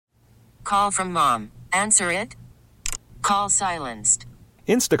Call from mom. Answer it. Call silenced.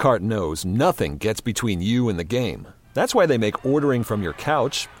 Instacart knows nothing gets between you and the game. That's why they make ordering from your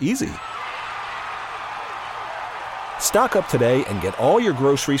couch easy. Stock up today and get all your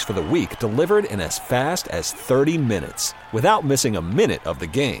groceries for the week delivered in as fast as 30 minutes without missing a minute of the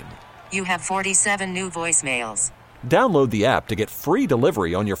game. You have 47 new voicemails. Download the app to get free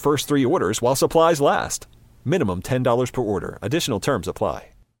delivery on your first 3 orders while supplies last. Minimum $10 per order. Additional terms apply.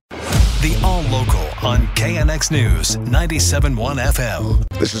 The All Local on KNX News 97.1 FM.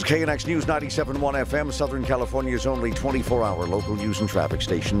 This is KNX News 97.1 FM, Southern California's only 24-hour local news and traffic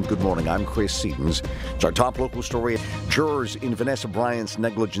station. Good morning, I'm Chris Seatons. It's our top local story. Jurors in Vanessa Bryant's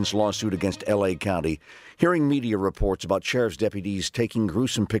negligence lawsuit against L.A. County hearing media reports about sheriff's deputies taking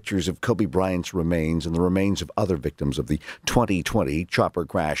gruesome pictures of Kobe Bryant's remains and the remains of other victims of the 2020 chopper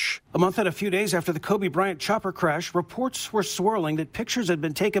crash. A month and a few days after the Kobe Bryant chopper crash, reports were swirling that pictures had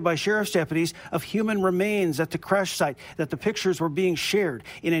been taken by sheriff's deputies of human remains at the crash site, that the pictures were being shared.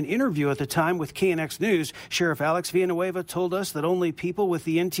 In an interview at the time with KNX News, Sheriff Alex Villanueva told us that only people with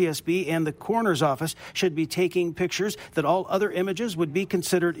the NTSB and the coroner's office should be taking pictures, that all other images would be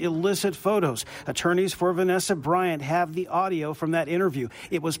considered illicit photos. Attorneys for Vanessa Bryant have the audio from that interview.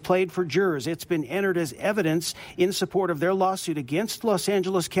 It was played for jurors. It's been entered as evidence in support of their lawsuit against Los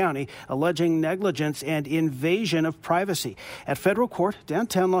Angeles County, alleging negligence and invasion of privacy. At federal court,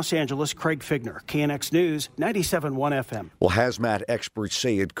 downtown Los Angeles, Craig Figner, KNX News, 97.1 FM. Well, hazmat experts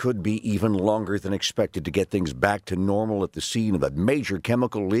say it could be even longer than expected to get things back to normal at the scene of a major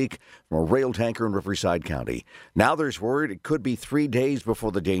chemical leak from a rail tanker in Riverside County. Now there's word it could be 3 days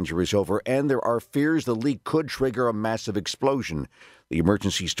before the danger is over, and there are fears the leak could trigger a massive explosion. The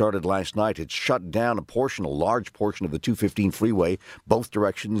emergency started last night. It shut down a large portion of the 215 freeway, both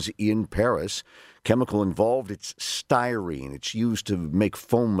directions in Paris. Chemical involved, it's styrene. It's used to make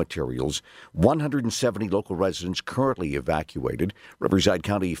foam materials. 170 local residents currently evacuated. Riverside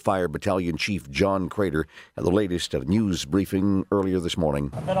County Fire Battalion Chief John Crater had the latest news briefing earlier this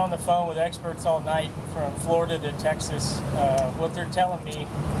morning. I've been on the phone with experts all night from Florida to Texas. What they're telling me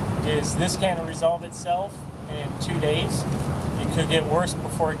is this can resolve itself in 2 days. It could get worse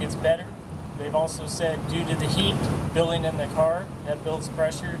before it gets better. They've also said due to the heat building in the car, that builds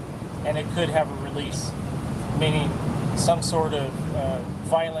pressure, and it could have a release, meaning some sort of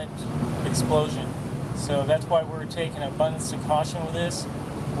violent explosion. So that's why we're taking abundance of caution with this.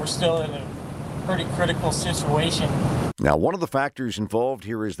 We're still in a pretty critical situation. Now, one of the factors involved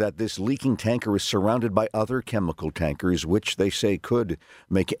here is that this leaking tanker is surrounded by other chemical tankers, which they say could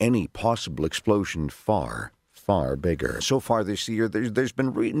make any possible explosion far bigger. So far this year, there's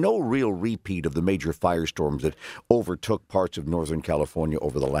been no real repeat of the major firestorms that overtook parts of Northern California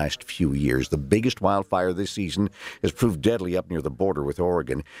over the last few years. The biggest wildfire this season has proved deadly up near the border with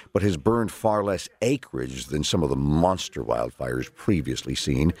Oregon, but has burned far less acreage than some of the monster wildfires previously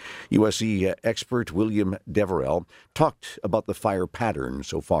seen. USC expert William Deverell talked about the fire pattern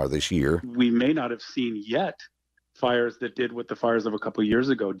so far this year. We may not have seen yet fires that did what the fires of a couple of years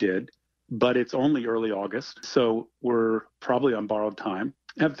ago did, but it's only early August, so we're probably on borrowed time.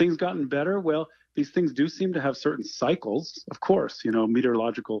 Have things gotten better? Well, these things do seem to have certain cycles, of course,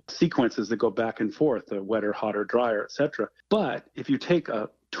 meteorological sequences that go back and forth, wetter, hotter, drier, etc. But if you take a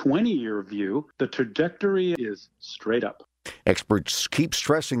 20-year view, the trajectory is straight up. Experts keep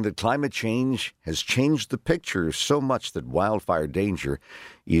stressing that climate change has changed the picture so much that wildfire danger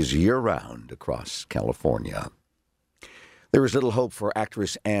is year-round across California. There is little hope for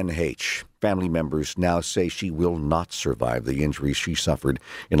actress Anne Heche. Family members now say she will not survive the injuries she suffered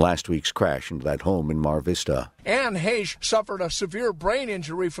in last week's crash into that home in Mar Vista. Anne Heche suffered a severe brain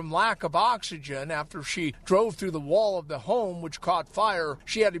injury from lack of oxygen after she drove through the wall of the home, which caught fire.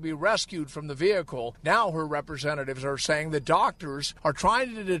 She had to be rescued from the vehicle. Now her representatives are saying the doctors are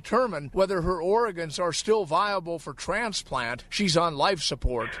trying to determine whether her organs are still viable for transplant. She's on life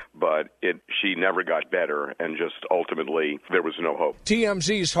support. But she never got better, and just ultimately there was no hope.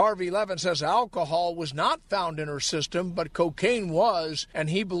 TMZ's Harvey Levin says alcohol was not found in her system, but cocaine was, and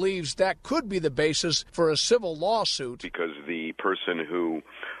he believes that could be the basis for a civil lawsuit. Because the person whose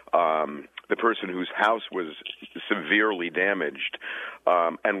house was severely damaged,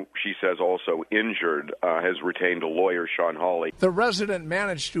 and she says also injured, has retained a lawyer, Sean Hawley. The resident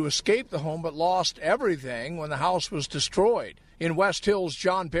managed to escape the home but lost everything when the house was destroyed. In West Hills,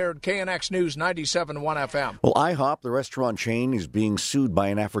 John Baird, KNX News 97.1 FM. Well, IHOP, the restaurant chain, is being sued by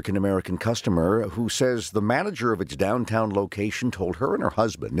an African-American customer who says the manager of its downtown location told her and her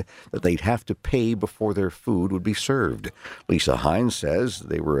husband that they'd have to pay before their food would be served. Lisa Hines says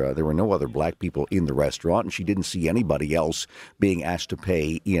there were no other black people in the restaurant, and she didn't see anybody else being asked to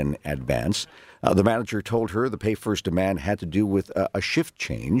pay in advance. The manager told her the pay first demand had to do with a shift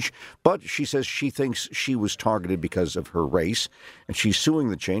change, but she says she thinks she was targeted because of her race, and she's suing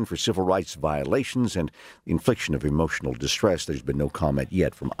the chain for civil rights violations and the infliction of emotional distress. There's been no comment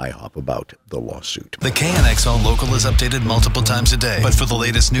yet from IHOP about the lawsuit. The KNX All Local is updated multiple times a day, but for the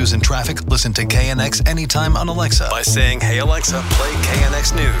latest news and traffic, listen to KNX anytime on Alexa by saying, "Hey Alexa, play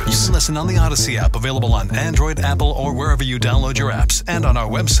KNX News." You can listen on the Odyssey app, available on Android, Apple, or wherever you download your apps, and on our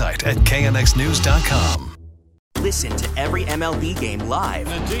website at knxnews.com. Listen to every MLB game live.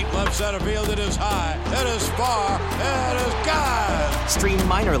 In the deep left center field, it is high, it is far, it is gone. Stream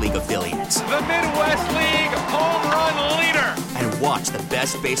minor league affiliates. The Midwest League home run leader. And watch the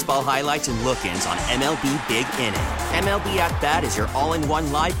best baseball highlights and look-ins on MLB Big Inning. MLB At Bat is your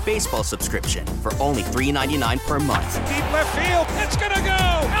all-in-one live baseball subscription for only $3.99 per month. Deep left field, it's gonna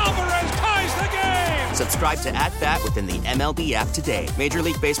go. Alvarez ties the game. Subscribe to At Bat within the MLB app today. Major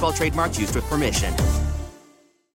League Baseball trademarks used with permission.